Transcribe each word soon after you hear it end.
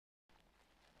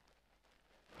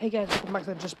Hey guys, welcome back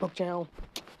to the Just Book channel.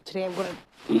 Today I'm gonna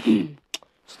today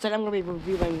I'm gonna be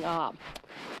reviewing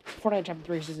Fortnite Chapter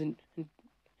 3 Season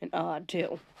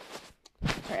 2.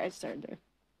 Sorry, I started there.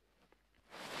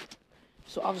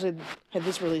 So obviously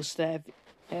this release if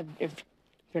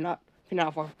you're not a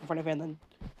Fortnite fan then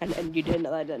and you didn't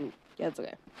know that, then yeah, it's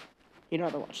okay. You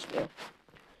don't have to watch this video.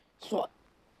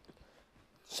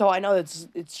 So I know it's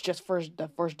just the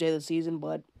first day of the season,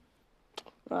 but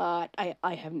I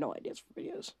have no ideas for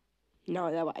videos.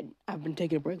 No, that I've been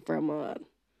taking a break from whatever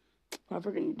I'm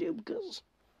gonna do because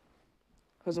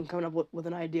I'm coming up with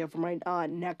an idea for my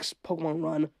next Pokemon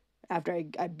run after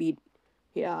I beat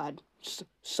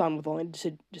Sun with only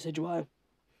Decidueye,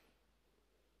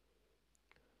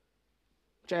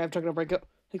 which I have taken a break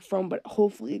from, but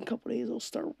hopefully in a couple days I'll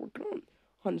start working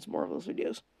on some more of those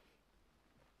videos.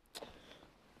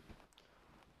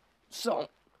 So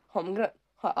I'm gonna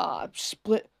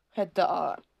split at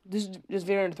the this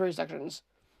video into 3 sections.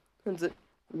 The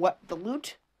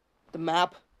loot, the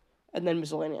map, and then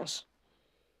miscellaneous.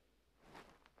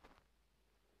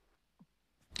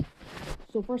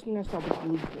 So first I'm gonna start with the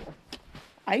loot pool.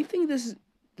 I think the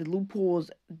loot pool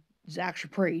is actually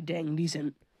pretty dang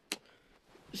decent.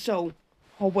 So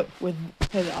with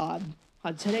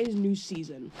today's new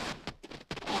season,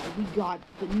 we got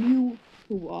the new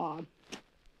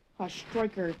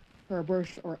striker for a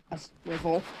burst or a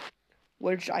rifle,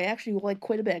 which I actually like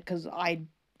quite a bit because I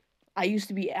used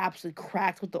to be absolutely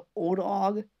cracked with the old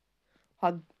AUG.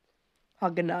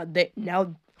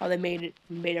 They made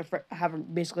it for having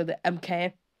basically the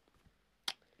MK,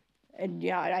 and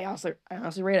yeah, I honestly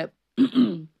rate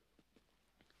it.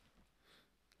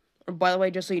 By the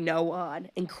way, just so you know,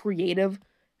 in creative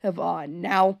have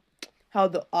now how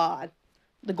the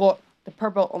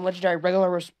purple and legendary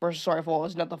regular versus rifle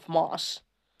is not the FAMAS,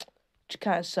 which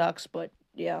kind of sucks, but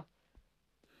yeah.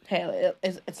 Hey,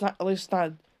 it's not, at least it's not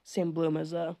the same bloom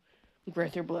as Gray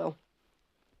through Blue.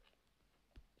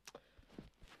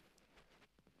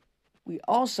 We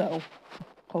also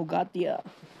got the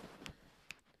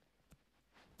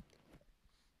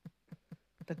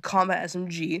combat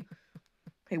SMG.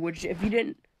 Hey, which if you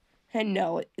didn't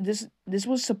know, this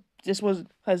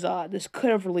could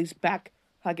have released back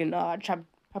like in chapter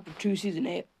 2 season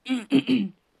 8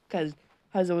 because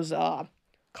it was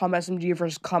combat SMG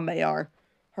versus combat AR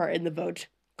are in the vote.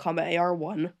 Combat AR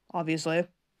won, obviously.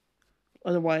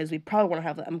 Otherwise, we probably want to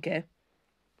have the MK.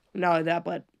 Not only that,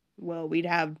 but well, we'd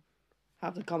have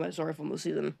the combat story from the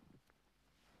season.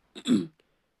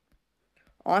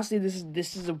 Honestly,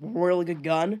 this is a really good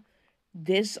gun.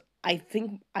 This, I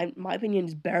think, my opinion,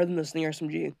 is better than the Stinger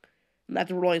SMG. And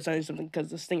that's really saying something because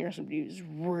the Stinger SMG is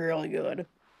really good.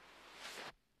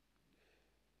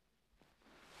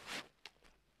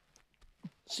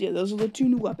 So yeah, those are the 2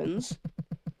 new weapons.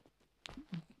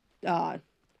 Then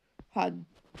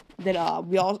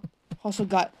we also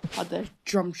got the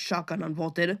drum shotgun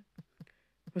unvaulted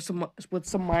with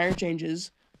some minor changes.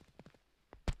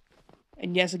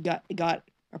 And yes, it got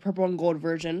a purple and gold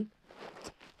version,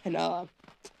 and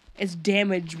its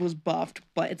damage was buffed,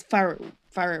 but its fire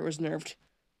rate was nerfed.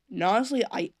 And honestly,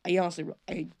 I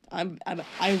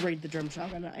rate the drum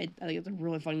shotgun. I think it's a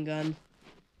really fun gun.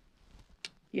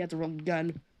 Yeah, it's a real good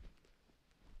gun.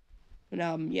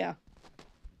 And yeah,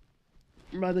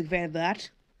 I'm a really big fan of that.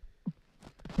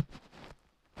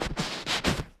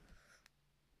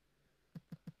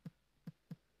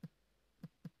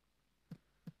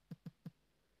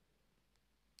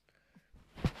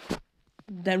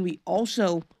 Then we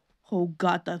also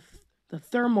got the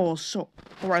thermal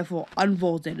rifle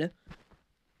unvaulted.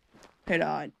 And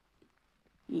I'm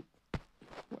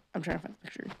trying to find the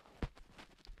picture.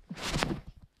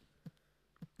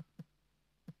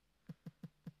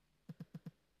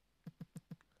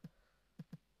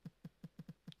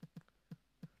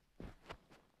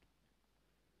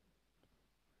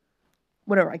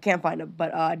 Whatever, I can't find it,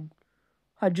 but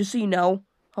just so you know,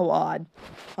 it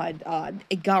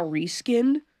got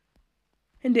reskinned,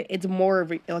 and it's more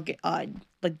of like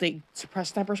the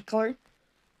suppressed sniper's color.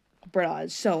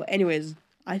 But so anyways,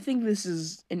 I think this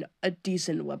is a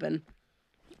decent weapon.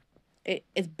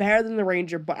 It's better than the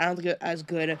Ranger, but I don't think it's as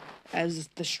good as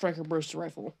the Striker Burst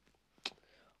rifle.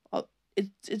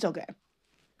 It's okay.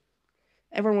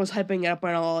 Everyone was hyping it up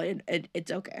and all.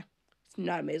 It's okay. It's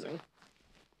not amazing.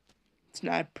 It's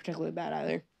not particularly bad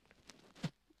either.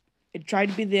 It tried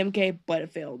to be the MK, but it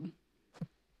failed.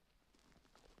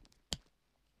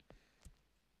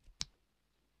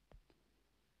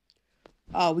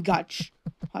 We got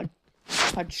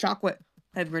shockwave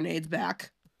grenades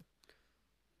back,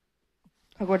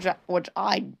 which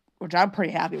I'm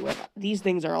pretty happy with. These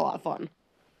things are a lot of fun.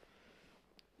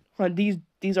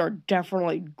 These are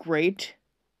definitely great.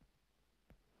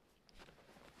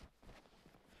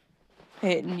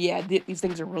 And yeah, these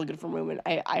things are really good for movement.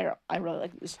 I really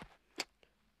like these.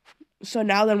 So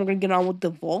now then we're gonna get on with the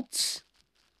vaults.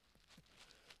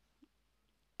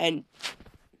 And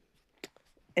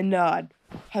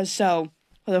so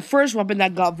the first weapon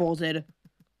that got vaulted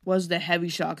was the heavy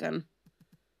shotgun.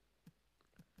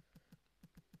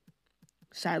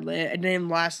 Sadly, it didn't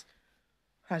last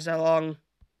that long.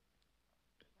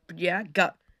 But yeah,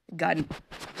 got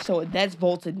so that's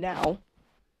vaulted now.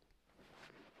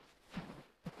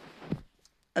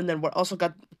 And then what also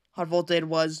got vaulted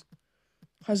was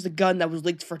the gun that was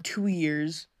leaked for 2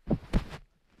 years.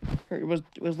 It was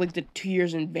leaked at 2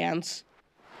 years in advance.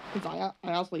 I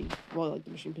honestly really like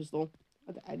the machine pistol.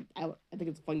 I think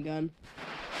it's a fun gun.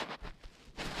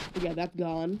 But yeah, that's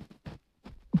gone.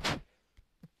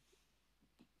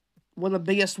 One of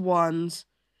the biggest ones.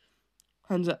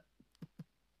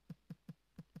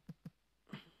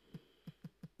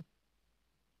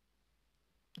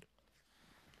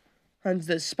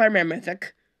 The Spider-Man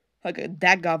mythic,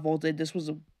 that got vaulted. This is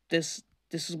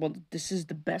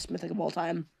the best mythic of all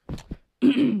time.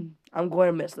 I'm going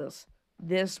to miss this.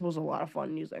 This was a lot of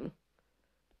fun using.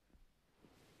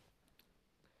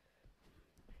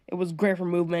 It was great for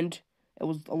movement. It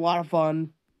was a lot of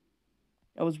fun.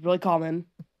 It was really common.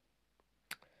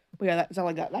 But yeah, that's how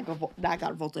I got that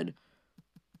got vaulted.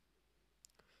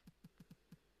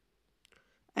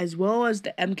 As well as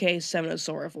the MK7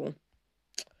 assault rifle.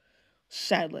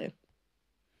 Sadly,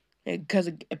 because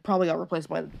it probably got replaced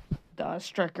by the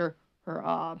Striker,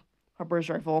 her burst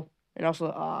rifle, and also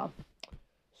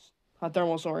a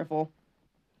thermal assault rifle.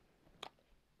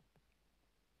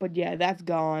 But yeah, that's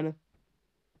gone.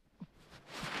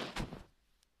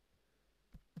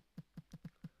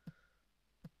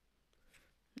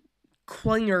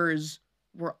 Clingers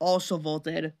were also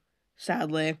vaulted,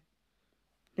 sadly.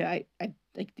 Yeah, I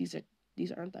think these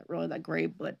aren't really that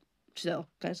great, but still,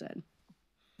 kind of sad.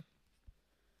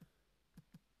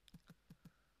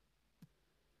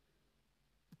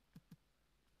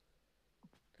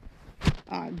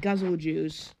 Guzzle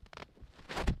juice,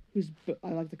 I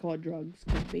like to call it drugs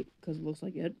because it looks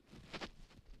like it.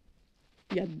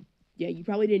 Yeah, you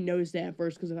probably didn't notice that at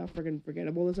first because of how freaking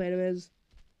forgettable this item is.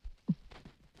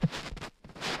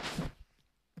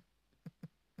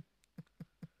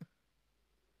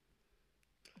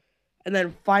 And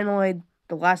then finally,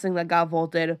 the last thing that got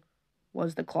vaulted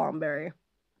was the Clomberry.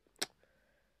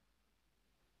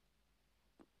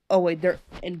 Oh wait,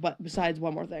 but besides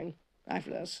one more thing after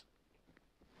this.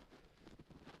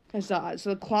 So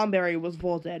the Clomberry was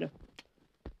vaulted,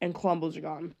 and Clombos are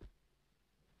gone.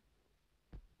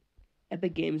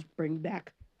 Epic Games, bring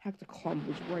back Hack the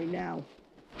Clombos right now,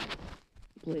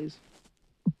 please.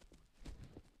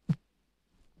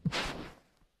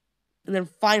 And then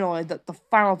finally, the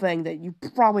final thing that you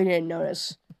probably didn't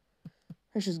notice,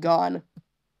 which is gone,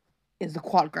 is the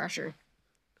Quad Crasher.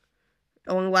 It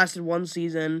only lasted one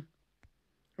season.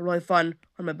 Really fun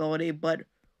on mobility, but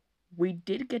we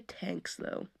did get tanks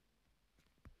though.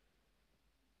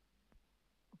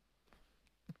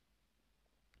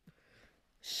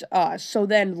 So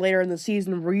then later in the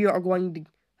season, we are going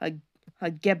to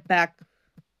get back,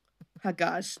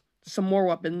 guys, some more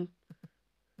weapons,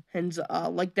 and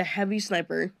like the heavy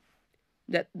sniper,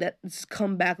 that's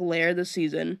come back later this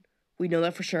season. We know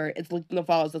that for sure. It's linked in the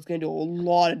files. That's going to do a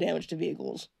lot of damage to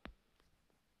vehicles.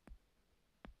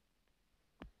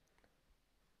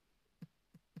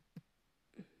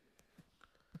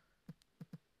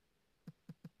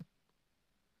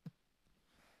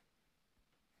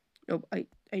 Nope,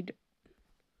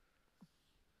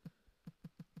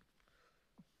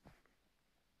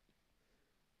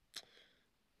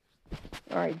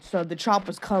 Alright, so the chop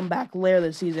was come back later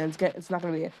this season. It's not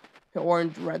going to be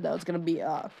orange red though. It's going to be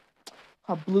a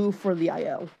blue for the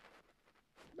IO.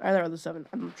 Either of the 7.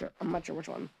 I'm not sure which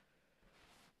one.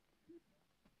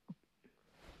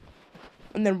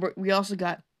 And then we also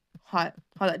got hot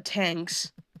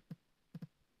tanks,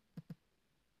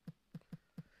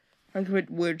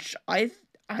 which I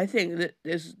think that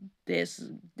this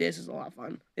is a lot of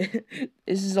fun.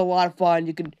 This is a lot of fun.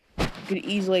 You could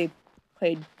easily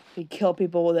kill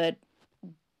people with it.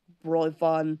 Really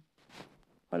fun.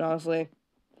 And honestly,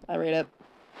 I rate it.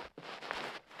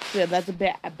 So yeah, that's a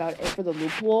bit about it for the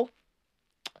loophole.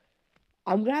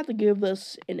 I'm gonna have to give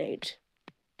this an 8.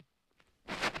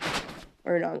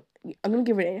 Or no, I'm gonna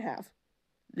give it an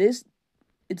 8.5.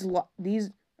 It's a lot.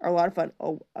 These are a lot of fun.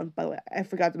 Oh, by the way, I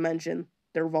forgot to mention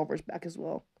the revolver's back as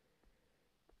well.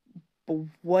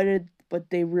 But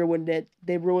they ruined it.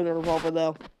 They ruined the revolver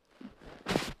though.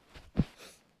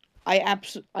 I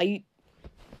absolutely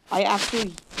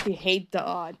hate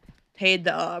the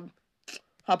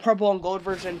purple and gold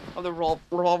version of the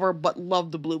revolver, but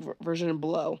love the blue version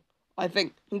below. I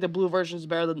think the blue version is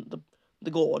better than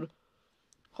the gold.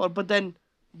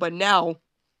 But now,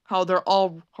 how they're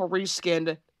all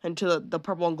reskinned into the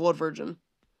purple and gold version,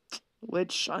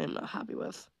 which I am not happy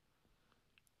with.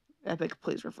 Epic,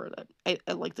 please refer that.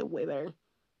 I liked it way better.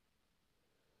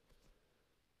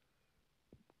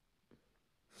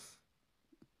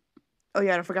 Oh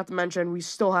yeah, I forgot to mention, we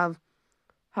still have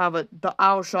the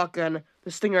Owl shotgun, the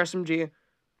Stinger SMG,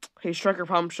 a Striker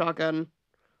pump shotgun,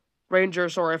 Ranger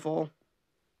assault rifle,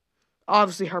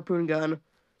 obviously harpoon gun,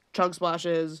 chug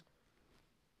splashes,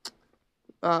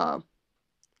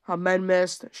 men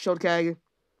mist, shield keg.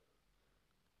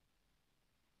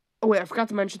 Oh wait, I forgot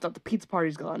to mention that the pizza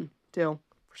party's gone too.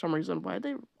 For some reason, why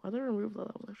they remove that?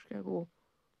 That was actually kind of cool.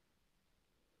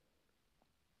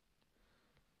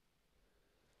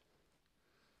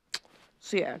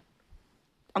 So yeah,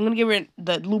 I'm gonna give it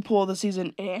the loophole of the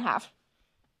season and a half.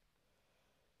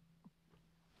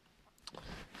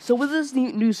 So with this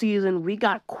new season, we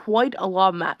got quite a lot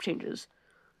of map changes.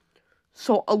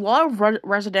 So a lot of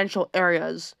residential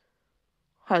areas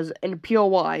has and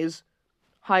POIs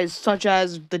has such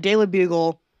as the Daily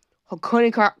Bugle,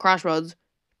 Hakone Crossroads,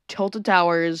 Tilted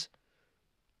Towers,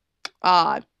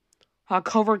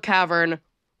 Covered Cavern,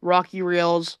 Rocky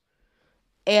Reels,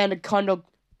 and Condo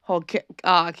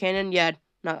Canyon. Yeah,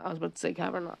 I was about to say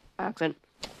cavern accent.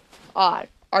 Are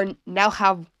now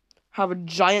have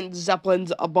giant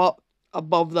zeppelins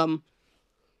above them.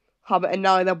 And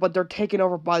not only that, but they're taken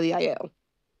over by the IO.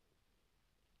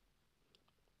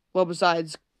 Well,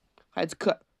 besides, it's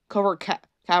Cover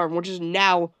Cavern, which is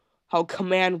now how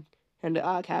Command and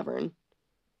Cavern.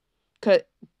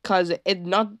 Cause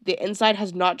the inside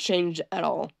has not changed at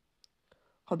all.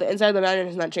 The inside of the mountain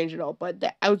has not changed at all, but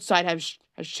the outside has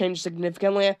changed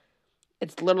significantly.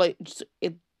 It's literally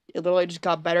it literally just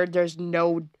got better. There's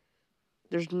nothing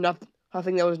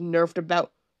that was nerfed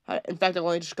about. In fact, it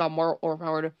only just got more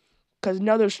overpowered. Because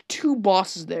now there's 2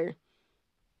 bosses there.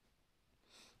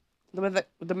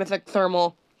 The mythic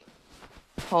thermal,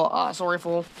 assault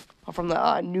rifle from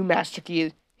the new Master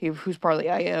Key, who's part of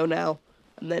the IO now,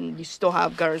 and then you still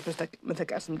have Gunner's mythic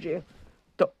SMG.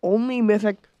 The only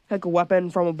mythic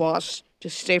weapon from a boss to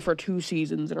stay for 2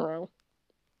 seasons in a row.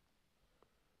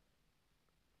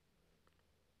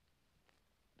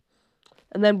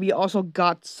 And then we also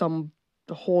got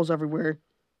the holes everywhere.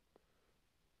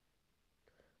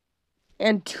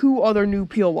 And 2 other new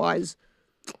POIs.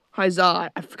 I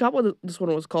forgot what this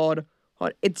one was called.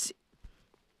 It's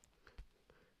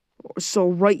so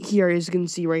right here, as you can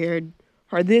see right here.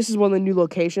 This is one of the new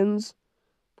locations.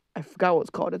 I forgot what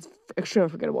it's called. It's extremely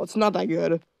forgettable. It's not that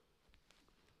good.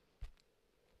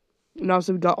 And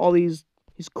also we got all these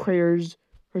craters.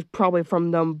 There's probably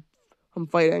from them I'm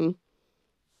fighting.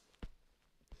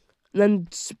 And then,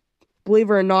 believe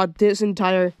it or not, this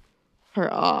entire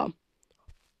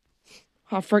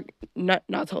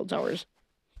not Tall Towers,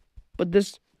 but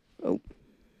this in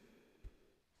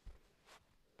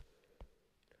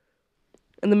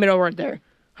the middle right there.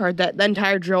 That the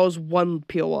entire drill is 1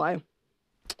 POI.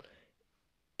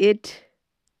 It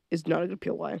is not a good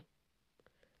POI.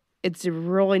 It's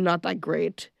really not that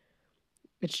great.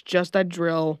 It's just that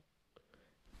drill.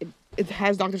 It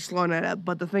has Dr. Sloan in it,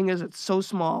 but the thing is, it's so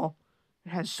small. It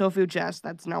has so few chests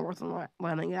that's not worth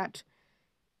landing at.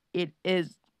 It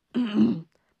is. I'm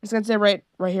just gonna say right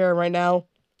here, right now,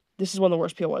 this is one of the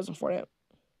worst POIs in Fortnite.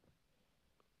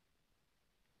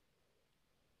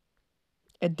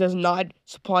 It does not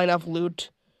supply enough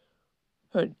loot.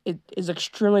 It is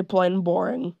extremely plain and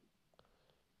boring.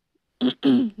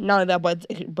 Not only that, but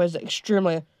it's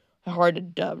extremely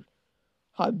hard to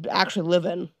actually live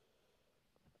in.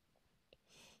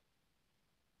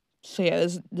 So yeah,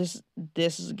 this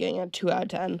is getting a 2 out of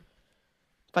 10.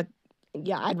 But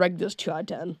yeah, I'd rank this 2 out of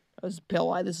 10. As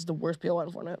POI, this is the worst POI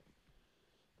in Fortnite.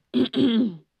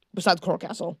 Besides Coral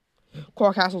Castle.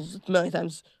 Coral Castle is a million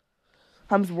times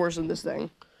worse than this thing.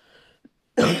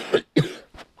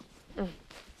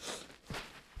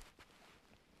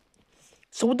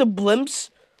 So with the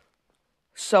blimps,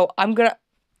 I'm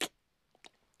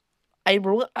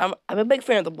a big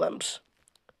fan of the blimps.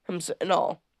 And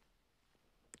all.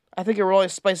 I think it really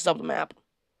spices up the map.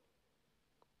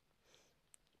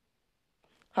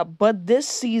 But this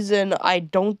season, I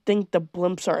don't think the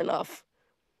blimps are enough.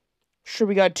 Sure,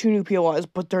 we got 2 new POIs,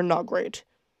 but they're not great.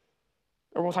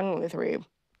 Or we're talking only 3.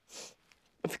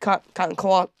 If you Cotton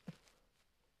Claw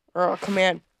or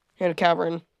Command and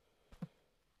Cavern.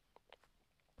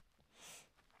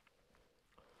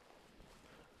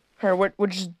 Or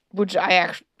which I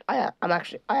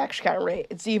actually kind of rate.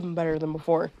 It's even better than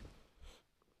before.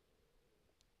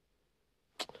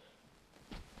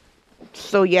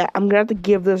 So yeah, I'm gonna have to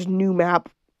give this new map.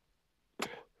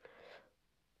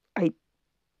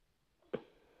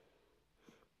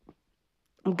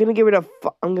 I'm gonna give it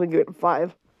a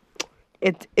 5.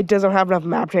 It doesn't have enough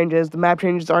map changes. The map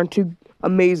changes aren't too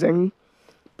amazing.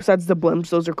 Besides the blimps,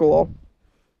 those are cool.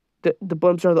 The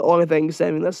blimps are the only thing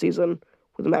saving this season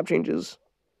with the map changes.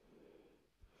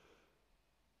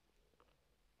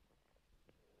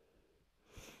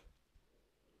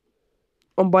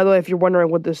 By the way, if you're wondering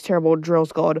what this terrible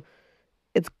drill's called,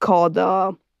 it's called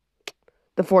the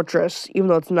Fortress, even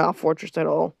though it's not a fortress at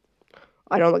all.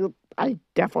 I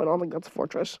definitely don't think that's a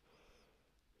fortress.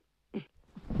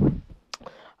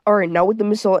 Alright, now with the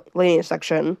miscellaneous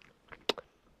section.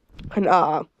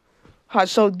 And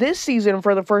so this season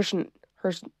for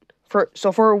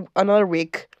for another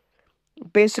week,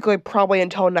 basically probably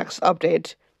until next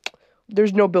update,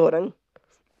 there's no building.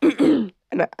 and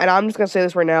I'm just gonna say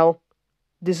this right now.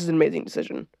 This is an amazing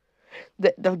decision.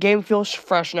 The game feels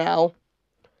fresh now.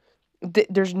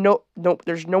 There's no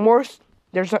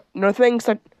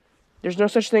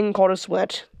such thing called a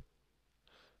split.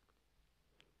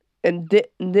 And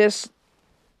this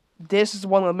is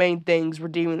one of the main things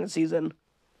redeeming the season.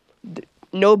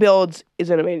 No builds is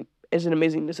an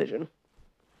amazing decision.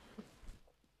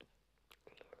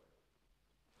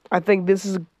 I think this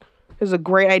is a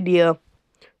great idea.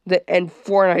 And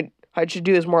Fortnite should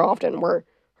do this more often, where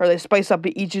they spice up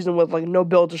each season with like no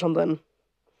builds or something.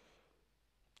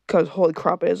 Because holy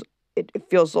crap, it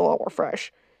feels a lot more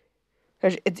fresh.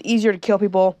 It's easier to kill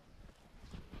people.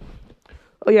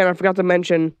 Oh yeah, and I forgot to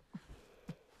mention.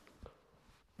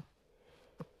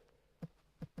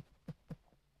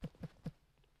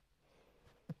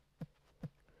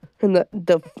 And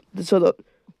the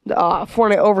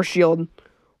Fortnite overshield,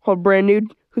 brand new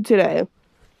today.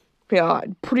 Yeah,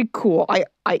 pretty cool.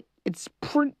 It's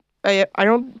pretty. I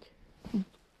don't.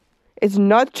 It's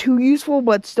not too useful,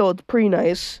 but still, it's pretty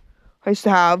nice. Nice to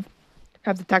have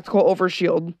the tactical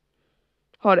overshield.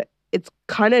 It's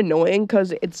kind of annoying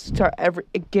because it's to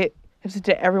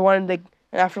everyone. And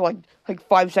after like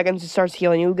 5 seconds, it starts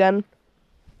healing you again,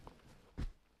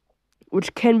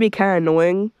 which can be kind of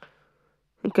annoying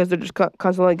because they're just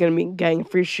constantly going to be getting a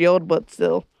free shield. But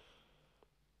still,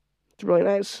 it's really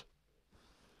nice.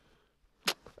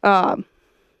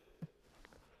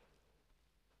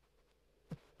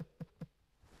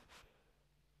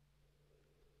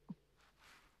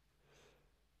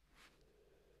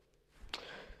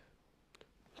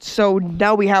 So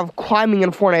now we have climbing in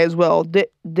Fortnite as well.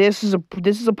 This is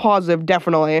a positive,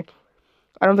 definitely.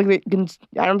 I don't think you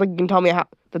can tell me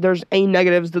that there's any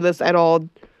negatives to this at all.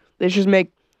 This just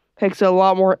makes it a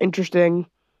lot more interesting.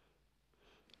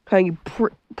 Kind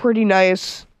of pretty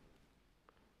nice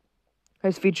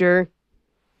feature.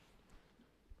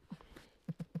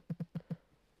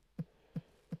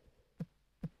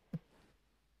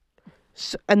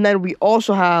 So, and then we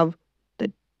also have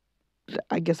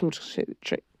I guess I'm just gonna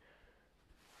say.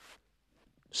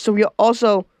 So we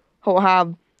also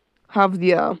have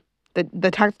the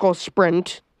tactical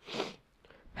sprint,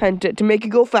 and to make it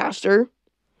go faster.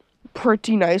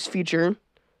 Pretty nice feature.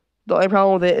 The only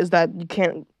problem with it is that you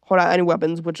can't hold out any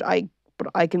weapons, but I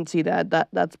can see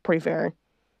that's pretty fair.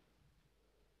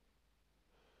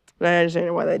 And I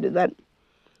understand why they did that.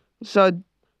 So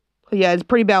yeah, it's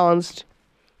pretty balanced.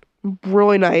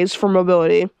 Really nice for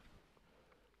mobility.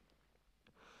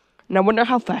 And I wonder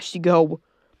how fast you go.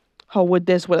 How with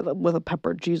a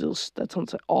pepper? Jesus, that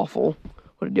sounds like awful.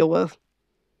 What to deal with.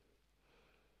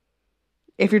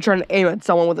 If you're trying to aim at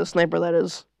someone with a sniper, that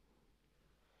is.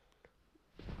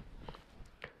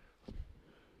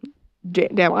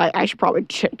 Damn, I should probably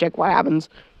check what happens.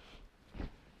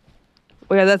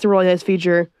 Oh yeah, that's a really nice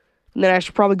feature. And then I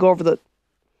should probably go over the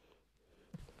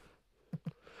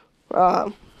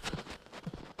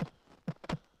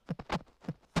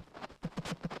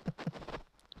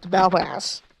Battle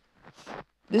Pass.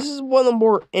 This is one of the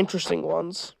more interesting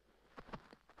ones.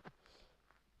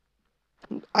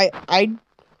 I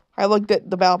looked at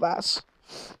the Battle Pass.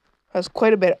 Has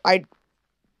quite a bit.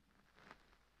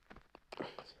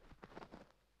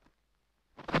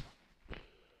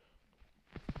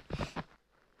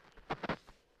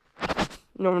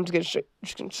 No, I'm just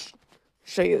gonna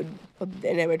show you an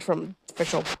image from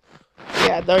official.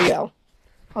 Yeah, there you go.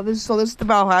 This is the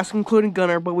Battle Pass, including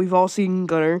Gunner, but we've all seen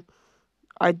Gunner.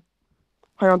 I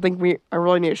don't think I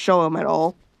really need to show him at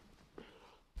all.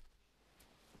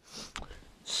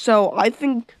 So I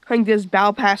think this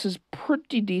Battle Pass is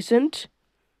pretty decent.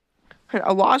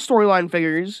 A lot of storyline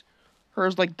figures.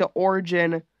 hers like the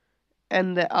origin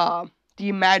and the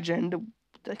imagined.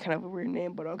 That's kind of a weird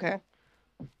name, but okay.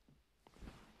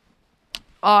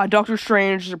 Doctor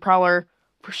Strange is a Prowler.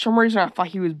 For some reason, I thought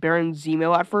he was Baron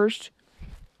Zemo at first.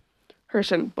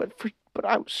 But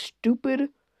I was stupid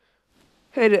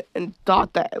and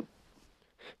thought that.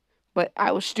 But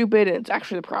I was stupid, and it's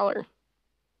actually the Prowler.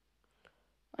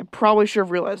 I probably should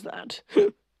have realized that.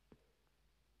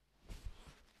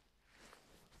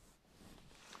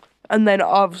 And then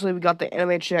obviously we got the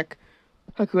anime chick,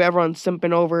 who everyone's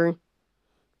simping over.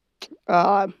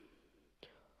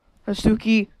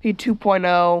 Hasuki, he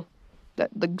 2.0, that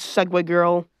the Segway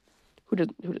girl, who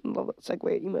didn't love that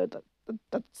Segway emote.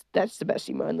 That's the best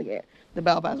emote in the game, the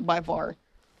Battle Pass by far.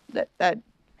 That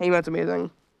emote's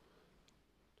amazing.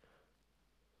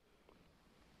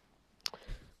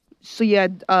 So yeah,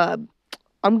 I'm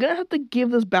gonna have to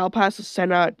give this Battle Pass a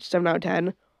 7 out of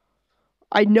 10.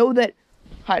 I know that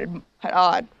how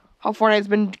Fortnite's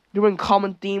been doing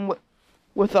common theme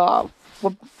with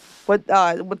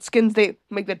what skins they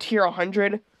make the tier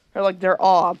 100, or like they're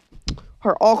all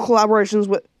collaborations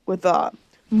with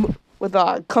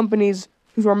companies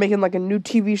who are making like a new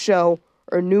TV show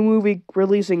or a new movie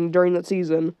releasing during that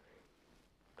season,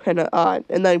 and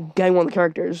then getting one of the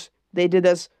characters. They did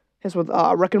this with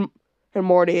Rick and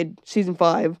Morty season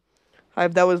 5.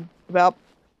 That was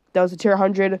the tier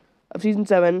 100 of season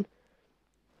 7,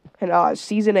 and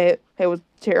season 8 it was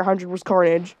tier 100 was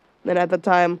Carnage. Then at the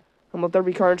time, when the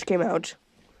third Carnage came out,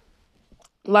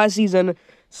 last season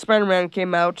Spider-Man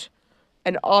came out,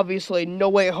 and obviously No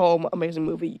Way Home, amazing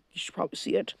movie, you should probably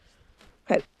see it.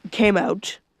 It came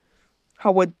out,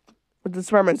 with the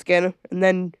Spider-Man skin,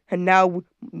 and now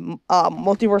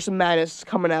Multiverse of Madness is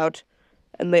coming out,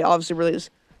 and they obviously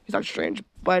released Doctor Strange.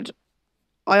 But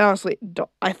I honestly don't.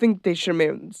 I think they should have made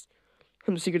him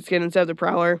the secret skin instead of the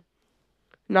Prowler.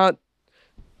 Not.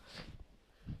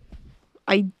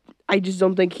 I just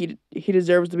don't think he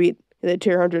deserves to be in the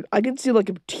tier 100. I could see like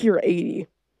a tier 80.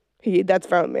 That's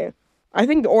fine with me. I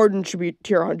think the Origin should be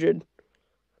tier 100.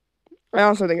 I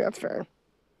also think that's fair.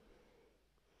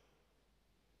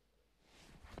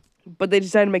 But they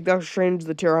decided to make Doctor Strange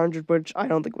the tier 100, which I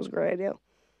don't think was a great idea.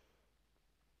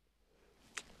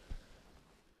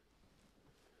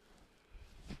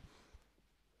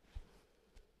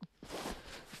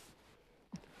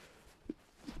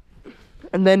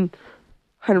 And then,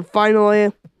 and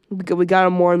finally, we got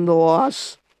him more in the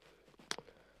loss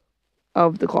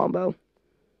of the combo.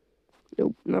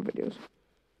 Nope, not videos.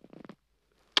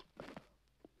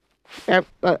 Yep,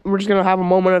 we're just gonna have a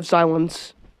moment of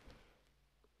silence.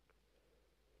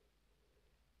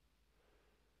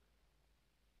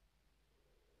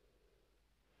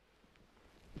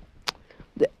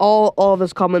 All of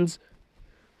his comments,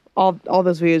 all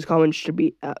this video's comments should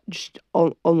be just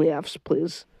only Fs,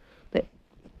 please.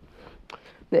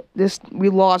 We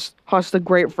lost a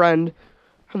great friend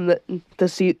from the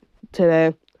seat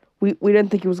today. We didn't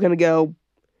think he was gonna go.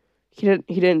 He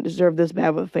didn't deserve this bad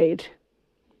of a fate.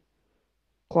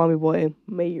 Kwame boy,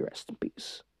 may you rest in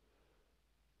peace.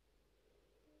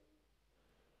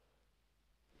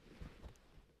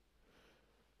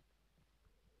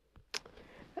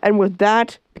 And with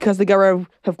that, because they got rid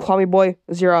of Kwame boy,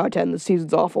 0 out of 10. The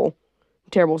season's awful,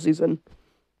 terrible season.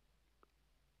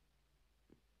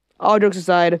 All jokes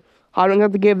aside, I don't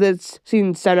have to give this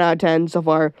season 7 out of 10 so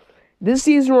far. This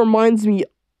season reminds me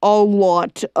a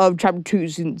lot of Chapter 2,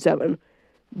 Season 7.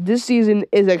 This season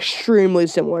is extremely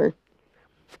similar.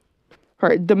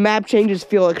 Alright, the map changes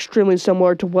feel extremely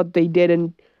similar to what they did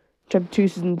in Chapter 2,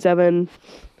 Season 7.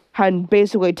 And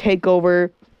basically take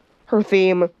over her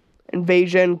theme,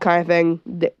 invasion kind of thing.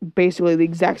 Basically the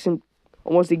exact same,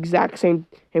 almost the exact same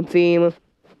theme.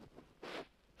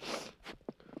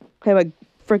 Have like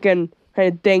freaking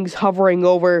kind of things hovering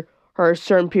over her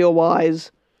certain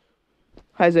POIs,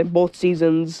 as in both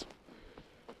seasons.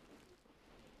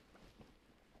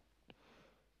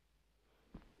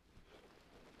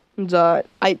 And, in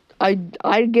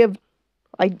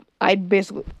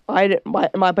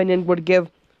my opinion, would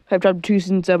give Chapter 2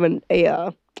 Season 7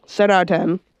 a 7 out of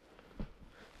 10.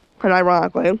 And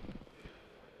ironically.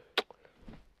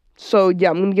 So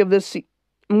yeah, I'm gonna give this. You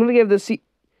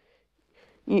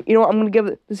know what? I'm gonna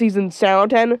give the season 7 out of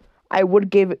 10. I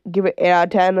would give it 8 out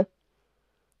of 10,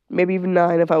 maybe even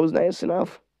 9 if I was nice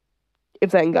enough. If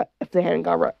they hadn't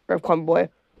got rid of Clump Boy.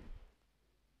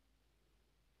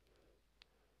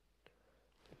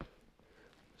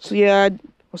 So yeah,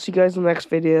 I'll see you guys in the next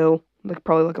video.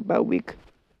 Probably about a week.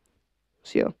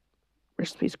 See ya.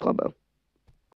 Rest in peace, Clubbo.